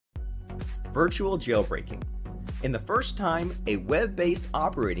Virtual jailbreaking. In the first time a web-based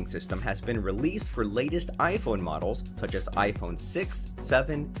operating system has been released for latest iPhone models such as iPhone 6,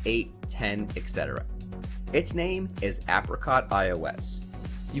 7, 8, 10, etc. Its name is Apricot OS.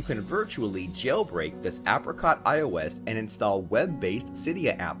 You can virtually jailbreak this Apricot OS and install web-based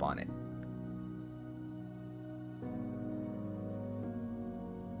Cydia app on it.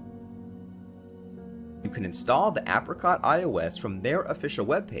 You can install the Apricot OS from their official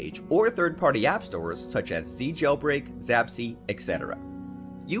webpage or third-party app stores such as zJailbreak, xabsi, etc.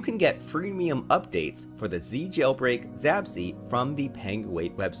 You can get freemium updates for the zJailbreak xabsi from the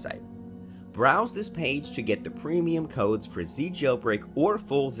Penguin website. Browse this page to get the premium codes for zJailbreak or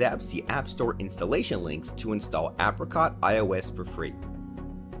full xabsi App Store installation links to install Apricot OS for free.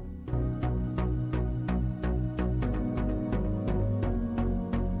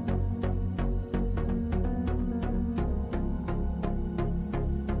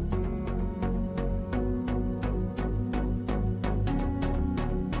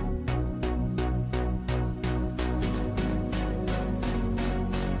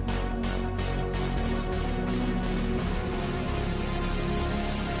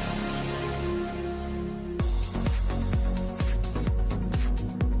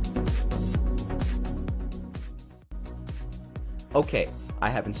 Okay, I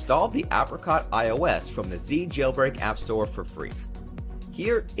have installed the Apricot OS from the zJailbreak App Store for free.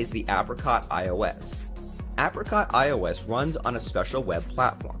 Here is the Apricot OS. Apricot OS runs on a special web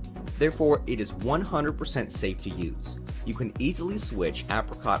platform, therefore it is 100% safe to use. You can easily switch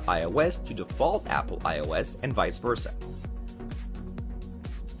Apricot OS to default Apple iOS and vice versa.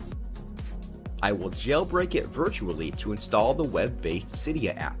 I will jailbreak it virtually to install the web-based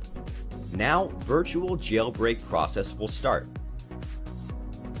Cydia app. Now, virtual jailbreak process will start.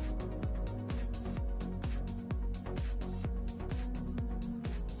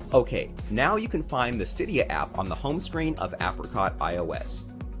 Okay, now you can find the Cydia app on the home screen of Apricot OS.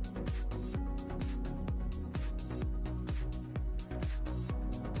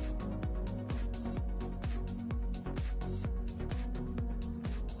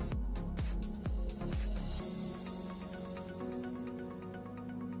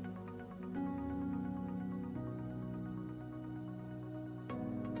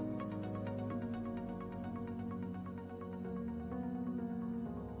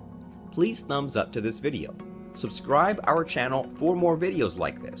 Please thumbs up to this video. Subscribe our channel for more videos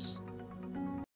like this.